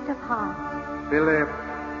happiest of hearts. Philip.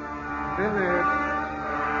 Philip.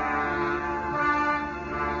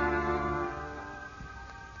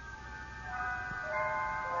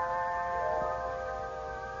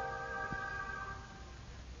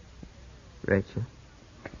 Rachel?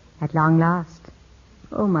 At long last.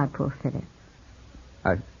 Oh, my poor Philip.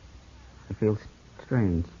 I feel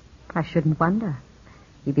strange. I shouldn't wonder.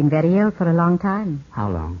 You've been very ill for a long time. How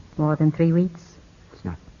long? More than 3 weeks. It's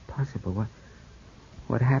not possible.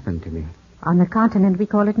 What happened to me? On the continent, we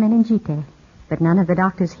call it meningite. But none of the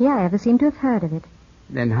doctors here ever seem to have heard of it.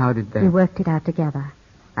 Then how did they... We worked it out together.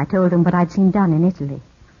 I told them what I'd seen done in Italy,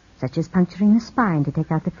 such as puncturing the spine to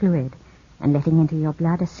take out the fluid and letting into your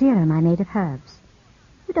blood a serum I made of herbs.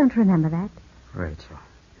 You don't remember that? Rachel,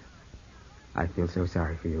 I feel so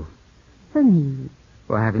sorry for you. For me?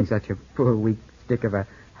 For having such a poor, weak stick of a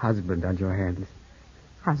husband on your hands.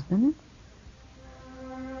 Husband?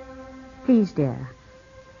 Please, dear.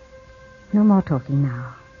 No more talking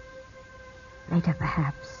now. Later,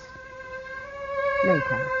 perhaps.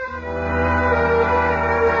 Later.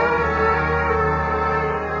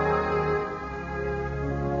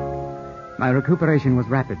 My recuperation was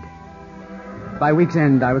rapid. By week's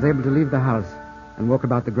end, I was able to leave the house and walk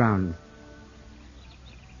about the grounds.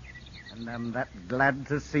 And I'm that glad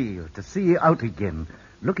to see you out again,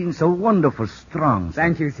 looking so wonderful strong.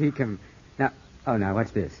 Thank you, Seacombe. Now,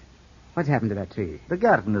 what's this? What's happened to that tree? The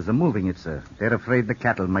gardeners are moving it, sir. They're afraid the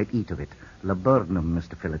cattle might eat of it. Laburnum,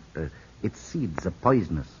 Mr. Phillip. Its seeds are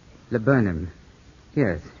poisonous. Laburnum.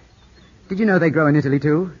 Yes. Did you know they grow in Italy,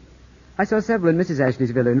 too? I saw several in Mrs.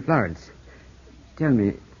 Ashley's villa in Florence. Tell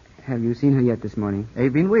me, have you seen her yet this morning?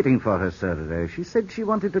 I've been waiting for her, sir. She said she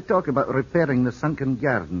wanted to talk about repairing the sunken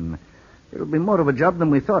garden. It'll be more of a job than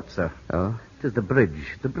we thought, sir. Oh? It is the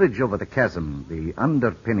bridge over the chasm. The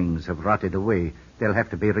underpinnings have rotted away. They'll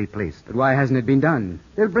have to be replaced. But why hasn't it been done?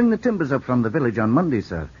 They'll bring the timbers up from the village on Monday,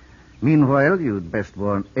 sir. Meanwhile, you'd best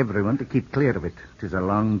warn everyone to keep clear of it. 'Tis a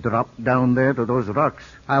long drop down there to those rocks.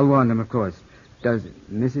 I'll warn them, of course. Does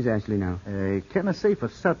Mrs. Ashley know? I cannot say for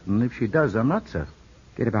certain if she does or not, sir.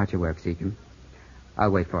 Get about your work, Seacombe.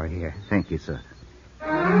 I'll wait for her here. Thank you, sir.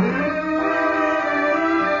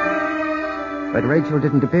 But Rachel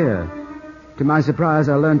didn't appear. To my surprise,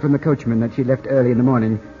 I learned from the coachman that she left early in the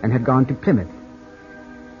morning and had gone to Plymouth.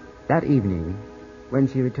 That evening, when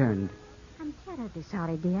she returned... I'm terribly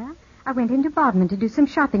sorry, dear. I went into Bodmin to do some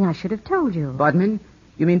shopping. I should have told you. Bodmin?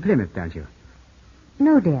 You mean Plymouth, don't you?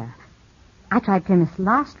 No, dear. I tried Plymouth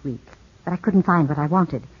last week, but I couldn't find what I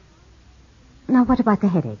wanted. Now, what about the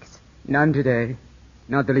headaches? None today.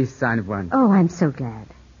 Not the least sign of one. Oh, I'm so glad.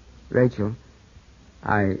 Rachel,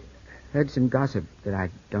 I heard some gossip that I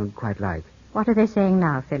don't quite like. What are they saying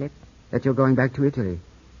now, Philip? That you're going back to Italy.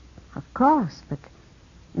 Of course, but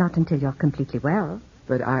not until you're completely well.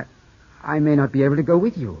 But I may not be able to go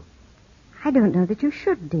with you. I don't know that you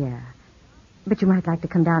should, dear. But you might like to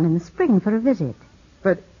come down in the spring for a visit.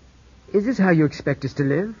 But is this how you expect us to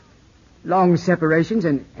live? Long separations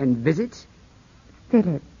and visits?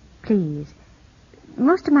 Philip, please.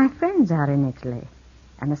 Most of my friends are in Italy.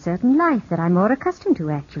 And a certain life that I'm more accustomed to,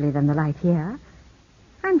 actually, than the life here.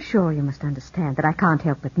 I'm sure you must understand that I can't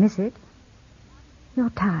help but miss it.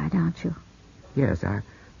 You're tired, aren't you? Yes, I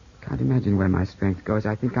can't imagine where my strength goes.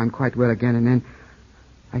 I think I'm quite well again, and then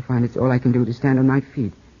I find it's all I can do to stand on my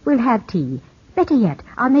feet. We'll have tea. Better yet,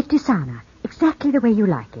 I'll make tisana, exactly the way you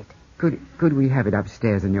like it. Could we have it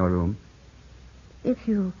upstairs in your room? If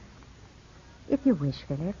you wish,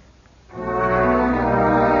 Philip.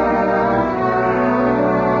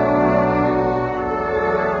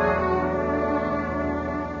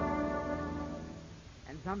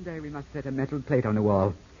 And someday we must set a metal plate on the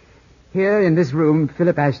wall. Here in this room,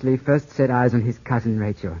 Philip Ashley first set eyes on his cousin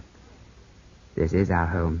Rachel. This is our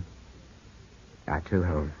home. Our true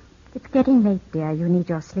home. It's getting late, dear. You need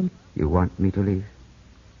your sleep. You want me to leave?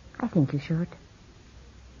 I think you should.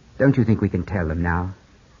 Don't you think we can tell them now?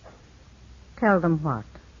 Tell them what?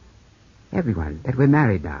 Everyone, that we're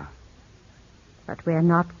married now. But we're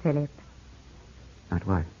not, Philip. Not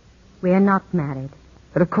what? We're not married.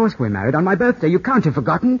 But of course we're married on my birthday. You can't have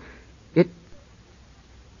forgotten.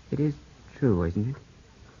 It is true, isn't it?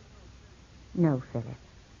 No, Philip.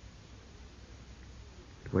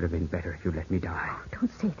 It would have been better if you let me die. Oh,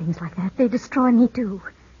 don't say things like that. They destroy me, too.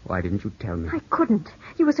 Why didn't you tell me? I couldn't.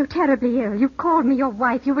 You were so terribly ill. You called me your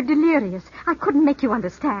wife. You were delirious. I couldn't make you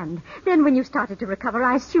understand. Then when you started to recover,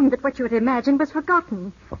 I assumed that what you had imagined was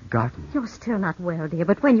forgotten. Forgotten? You're still not well, dear,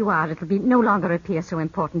 but when you are, it'll no longer appear so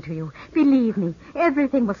important to you. Believe me,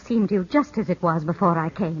 everything will seem to you just as it was before I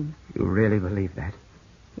came. You really believe that?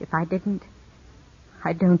 If I didn't,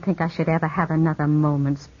 I don't think I should ever have another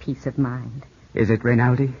moment's peace of mind. Is it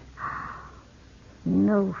Rinaldi?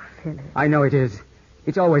 No, Philip. I know it is.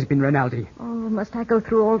 It's always been Rinaldi. Oh, must I go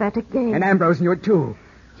through all that again? And Ambrose knew it, too.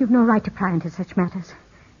 You've no right to pry into such matters.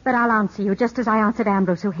 But I'll answer you just as I answered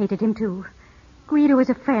Ambrose, who hated him, too. Guido is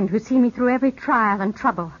a friend who's seen me through every trial and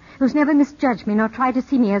trouble, who's never misjudged me nor tried to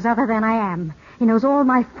see me as other than I am. He knows all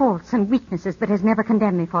my faults and weaknesses, but has never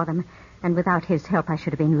condemned me for them. And without his help, I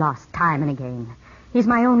should have been lost time and again. He's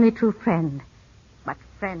my only true friend. But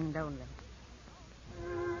friend only.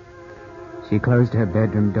 She closed her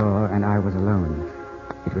bedroom door, and I was alone.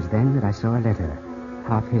 It was then that I saw a letter,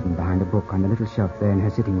 half hidden behind a book on the little shelf there in her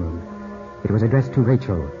sitting room. It was addressed to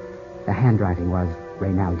Rachel. The handwriting was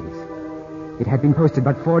Reynaldi's. It had been posted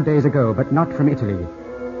but 4 days ago, but not from Italy.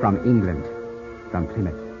 From England. From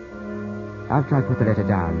Plymouth. After I put the letter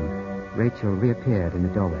down, Rachel reappeared in the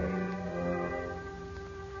doorway.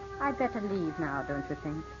 I'd better leave now, don't you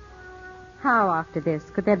think? How, after this,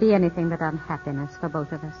 could there be anything but unhappiness for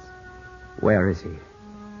both of us? Where is he?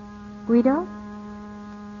 Guido?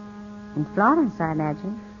 In Florence, I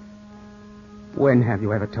imagine. When have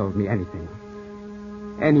you ever told me anything?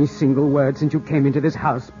 Any single word since you came into this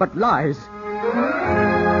house, but lies.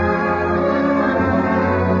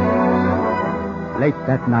 Late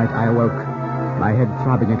that night, I awoke, my head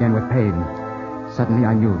throbbing again with pain. Suddenly,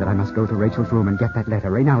 I knew that I must go to Rachel's room and get that letter,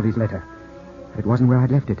 Reynaldi's letter. But it wasn't where I'd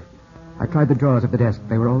left it. I tried the drawers of the desk.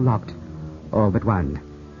 They were all locked. All but one.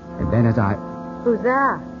 And then as I... Who's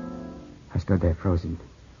there? I stood there frozen.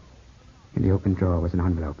 In the open drawer was an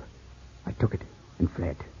envelope. I took it and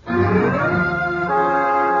fled. It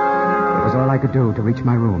was all I could do to reach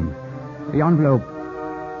my room. The envelope,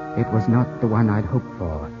 it was not the one I'd hoped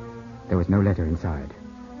for. There was no letter inside.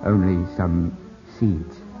 Only some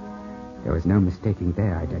seeds. There was no mistaking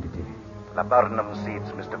their identity. Laburnum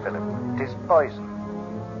seeds, Mr. Philip. It is poison.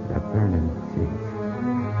 Laburnum seeds.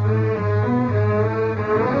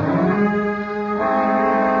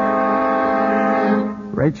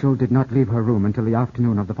 Rachel did not leave her room until the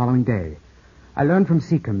afternoon of the following day. I learned from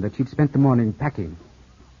Seacombe that she'd spent the morning packing.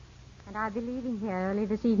 And I'll be leaving here early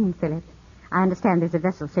this evening, Philip. I understand there's a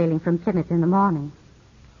vessel sailing from Plymouth in the morning.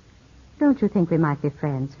 Don't you think we might be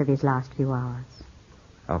friends for these last few hours?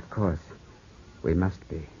 Of course. We must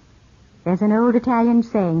be. There's an old Italian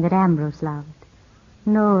saying that Ambrose loved.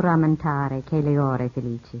 No rammentare che le ore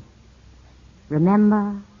felici.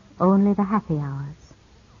 Remember only the happy hours.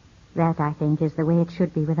 That, I think, is the way it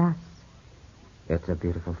should be with us. It's a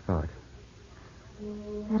beautiful thought.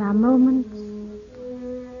 There are moments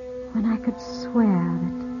when I could swear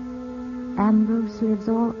that Ambrose lives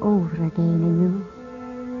all over again in you.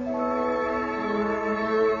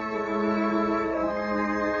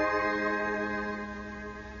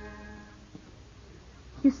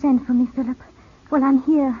 You sent for me, Philip. Well, I'm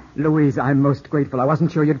here. Louise, I'm most grateful. I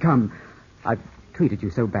wasn't sure you'd come. I've treated you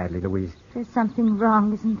so badly, Louise. There's something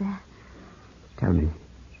wrong, isn't there? Tell me.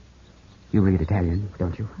 You read Italian,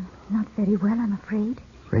 don't you? Not very well, I'm afraid.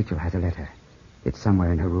 Rachel has a letter. It's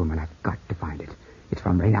somewhere in her room, and I've got to find it. It's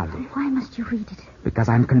from Reynaldi. Why must you read it? Because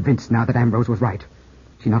I'm convinced now that Ambrose was right.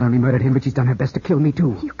 She not only murdered him, but she's done her best to kill me,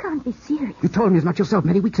 too. You can't be serious. You told me as much yourself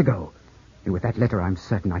many weeks ago. And with that letter, I'm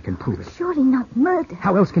certain I can prove it. Surely not murder.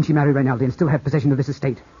 How else can she marry Reynaldi and still have possession of this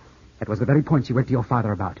estate? That was the very point she went to your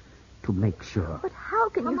father about. To make sure. But how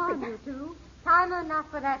can Come you on, think... you two. Time enough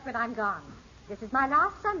for that when I'm gone. This is my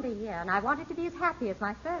last Sunday here, and I want it to be as happy as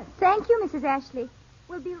my first. Thank you, Mrs. Ashley.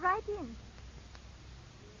 We'll be right in.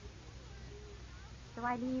 So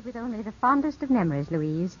I leave with only the fondest of memories,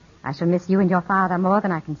 Louise. I shall miss you and your father more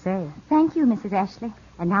than I can say. Thank you, Mrs. Ashley.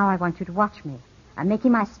 And now I want you to watch me. I'm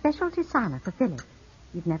making my special tisana for Philip.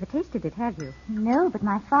 You've never tasted it, have you? No, but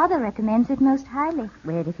my father recommends it most highly.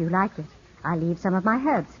 Well, if you like it, I'll leave some of my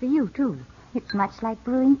herbs for you, too. It's much like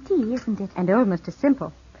brewing tea, isn't it? And almost as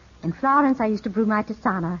simple. In Florence, I used to brew my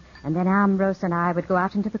tisana, and then Ambrose and I would go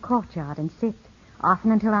out into the courtyard and sit,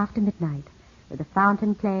 often until after midnight, with the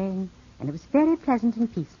fountain playing, and it was very pleasant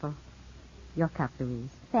and peaceful. Your cup,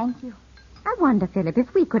 Louise. Thank you. I wonder, Philip,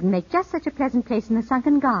 if we couldn't make just such a pleasant place in the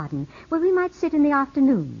sunken garden where we might sit in the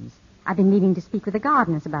afternoons. I've been meaning to speak with the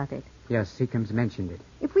gardeners about it. Yes, Seacombe's mentioned it.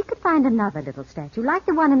 If we could find another little statue, like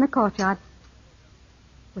the one in the courtyard...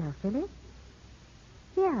 Well, Philip?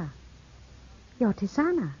 Here. Your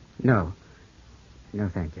tisana. No. No,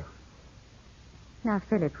 thank you. Now,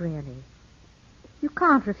 Philip, really. You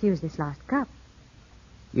can't refuse this last cup.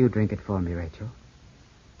 You drink it for me, Rachel.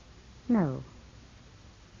 No.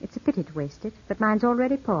 It's a pity to waste it, but mine's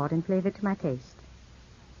already poured and flavored to my taste.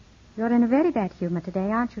 You're in a very bad humor today,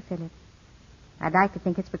 aren't you, Philip? I'd like to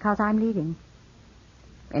think it's because I'm leaving.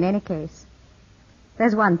 In any case,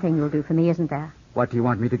 there's one thing you'll do for me, isn't there? What do you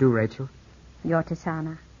want me to do, Rachel? Your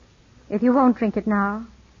tisana. If you won't drink it now,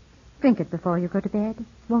 drink it before you go to bed,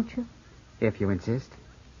 won't you? If you insist.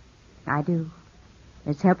 I do.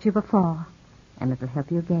 It's helped you before, and it'll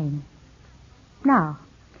help you again. Now,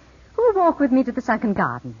 who'll walk with me to the sunken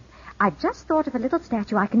garden? I've just thought of a little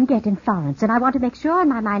statue I can get in Florence, and I want to make sure in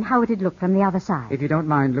my mind how it'd look from the other side. If you don't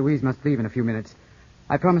mind, Louise must leave in a few minutes.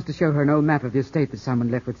 I promised to show her an old map of the estate that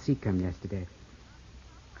someone left with Seacombe yesterday.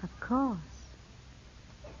 Of course.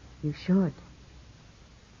 You should.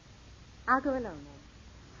 I'll go alone then.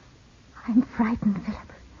 I'm frightened,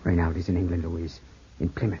 Philip. Reynald is in England, Louise. In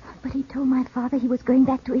Plymouth. But he told my father he was going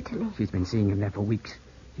back to Italy. She's been seeing him there for weeks.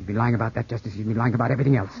 She's been lying about that just as she's been lying about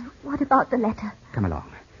everything else. What about the letter? Come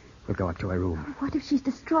along. We'll go up to her room. What if she's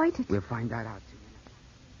destroyed it? We'll find that out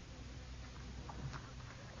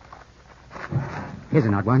soon. Here's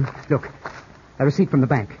an odd one. Look. A receipt from the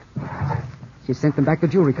bank. She sent them back the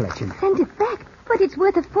jewelry collection. Sent it back? But it's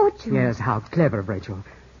worth a fortune. Yes, how clever of Rachel.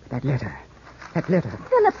 That letter. That letter.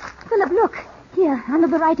 Philip, look. Here, under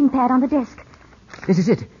the writing pad on the desk. This is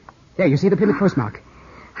it. There, you see the Plymouth postmark.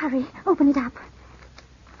 Hurry, open it up.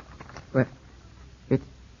 Well,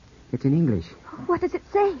 it's in English. What does it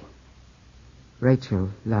say? Rachel,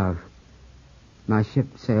 love. My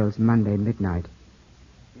ship sails Monday midnight.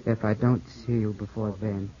 If I don't see you before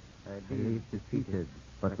then... I leave defeated,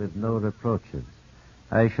 but with no reproaches.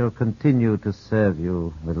 I shall continue to serve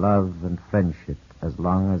you with love and friendship as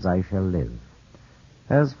long as I shall live.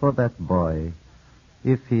 As for that boy,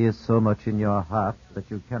 if he is so much in your heart that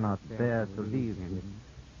you cannot bear to leave him,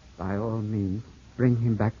 by all means, bring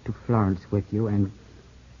him back to Florence with you and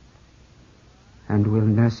we'll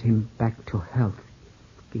nurse him back to health,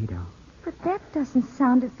 Guido. But that doesn't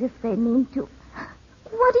sound as if they mean to.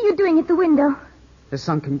 What are you doing at the window? The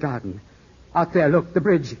sunken garden. Out there, look, the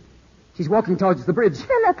bridge. She's walking towards the bridge.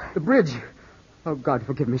 Philip! The bridge. Oh, God,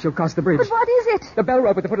 forgive me. She'll cross the bridge. But what is it? The bell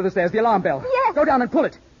rope at the foot of the stairs, the alarm bell. Yes. Go down and pull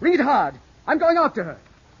it. Ring it hard. I'm going after her.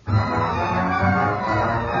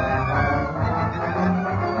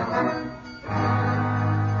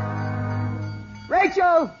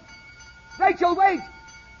 Rachel! Rachel, wait!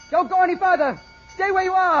 Don't go any further. Stay where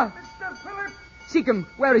you are. Mr. Philip! Seacombe,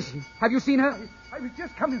 where is she? Have you seen her? I was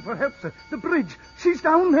just coming for help, sir. The bridge. She's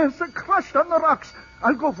down there, sir, crushed on the rocks.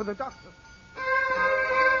 I'll go for the doctor.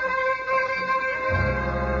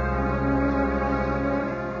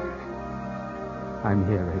 I'm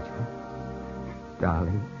here, Rachel.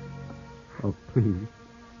 Darling. Oh, please.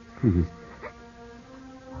 Please.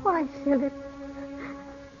 Why, Philip?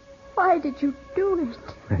 Why did you do it?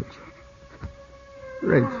 Rachel.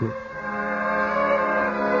 Rachel.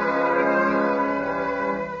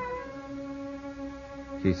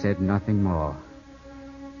 She said nothing more.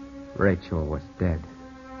 Rachel was dead.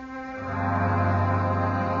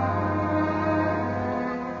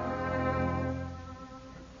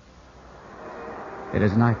 It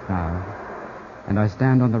is night now, and I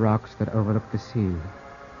stand on the rocks that overlook the sea.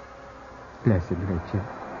 Blessed Rachel.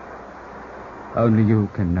 Only you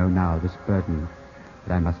can know now this burden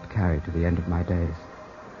that I must carry to the end of my days.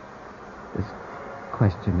 This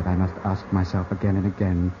question that I must ask myself again and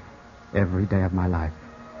again every day of my life.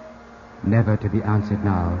 Never to be answered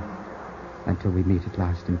now until we meet at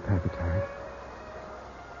last in purgatory.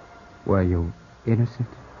 Were you innocent?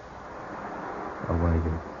 Or were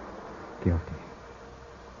you guilty?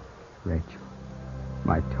 Rachel,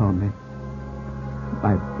 my torment,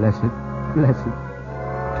 my blessed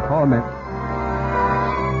torment.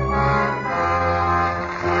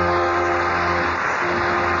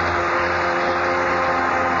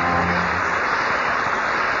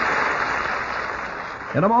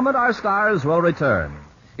 In a moment, our stars will return.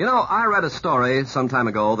 You know, I read a story some time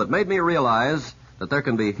ago that made me realize that there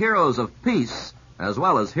can be heroes of peace as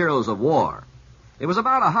well as heroes of war. It was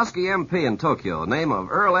about a husky MP in Tokyo, named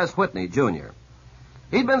of Earl S. Whitney, Jr.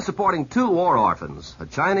 He'd been supporting 2 war orphans, a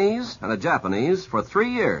Chinese and a Japanese, for 3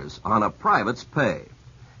 years on a private's pay.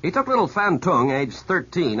 He took little Fantung, aged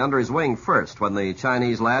 13, under his wing first when the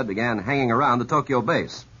Chinese lad began hanging around the Tokyo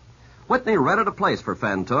base. Whitney rented a place for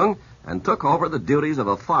Fantung and took over the duties of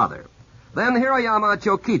a father. Then Hiroyama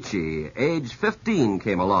Chokichi, aged 15,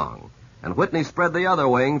 came along, and Whitney spread the other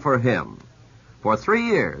wing for him. For 3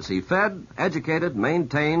 years, he fed, educated,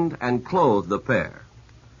 maintained, and clothed the pair.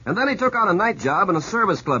 And then he took on a night job in a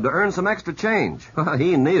service club to earn some extra change.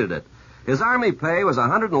 He needed it. His army pay was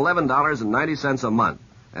 $111.90 a month,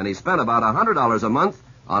 and he spent about $100 a month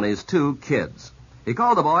on his 2 kids. He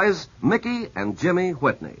called the boys Mickey and Jimmy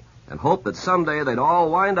Whitney, and hoped that someday they'd all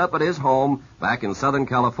wind up at his home back in Southern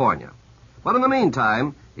California. But in the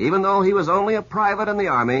meantime, even though he was only a private in the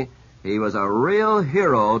Army, he was a real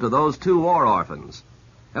hero to those 2 war orphans.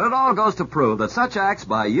 And it all goes to prove that such acts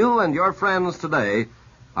by you and your friends today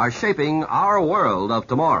are shaping our world of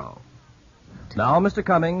tomorrow. Now, Mr.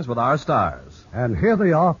 Cummings with our stars. And here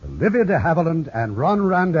they are, Olivia de Havilland and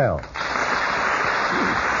Randell.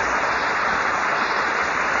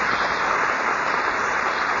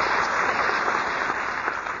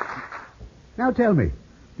 Now tell me,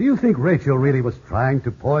 do you think Rachel really was trying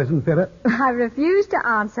to poison Philip? I refuse to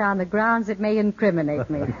answer on the grounds it may incriminate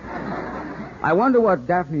me. I wonder what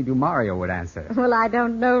Daphne du Mario would answer. Well, I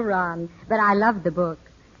don't know, Ron, but I love the book.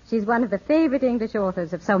 She's one of the favorite English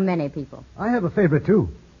authors of so many people. I have a favorite, too.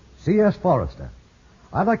 C.S. Forrester.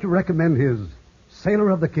 I'd like to recommend his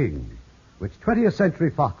Sailor of the King, which 20th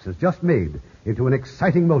Century Fox has just made into an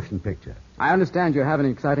exciting motion picture. I understand you have an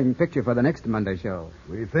exciting picture for the next Monday show.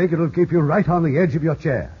 We think it'll keep you right on the edge of your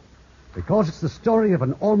chair, because it's the story of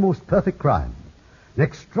an almost perfect crime, an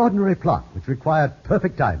extraordinary plot which required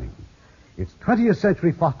perfect timing. It's 20th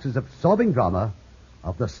Century Fox's absorbing drama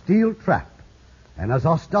of The Steel Trap. And as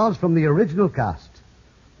our stars from the original cast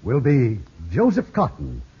will be Joseph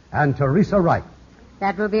Cotton and Teresa Wright.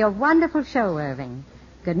 That will be a wonderful show, Irving.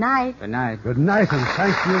 Good night. Good night. Good night, and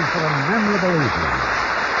thank you for a memorable evening.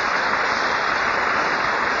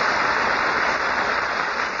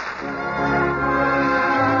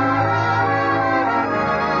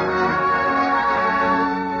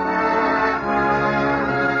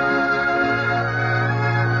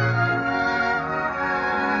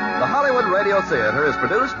 Radio Theatre is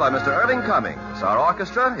produced by Mr. Irving Cummings. Our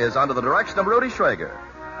orchestra is under the direction of Rudy Schrager.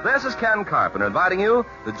 This is Ken Carpenter inviting you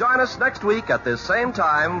to join us next week at this same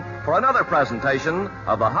time for another presentation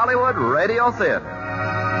of the Hollywood Radio Theatre.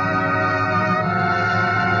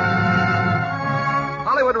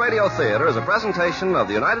 Hollywood Radio Theatre is a presentation of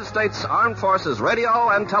the United States Armed Forces Radio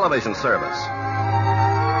and Television Service.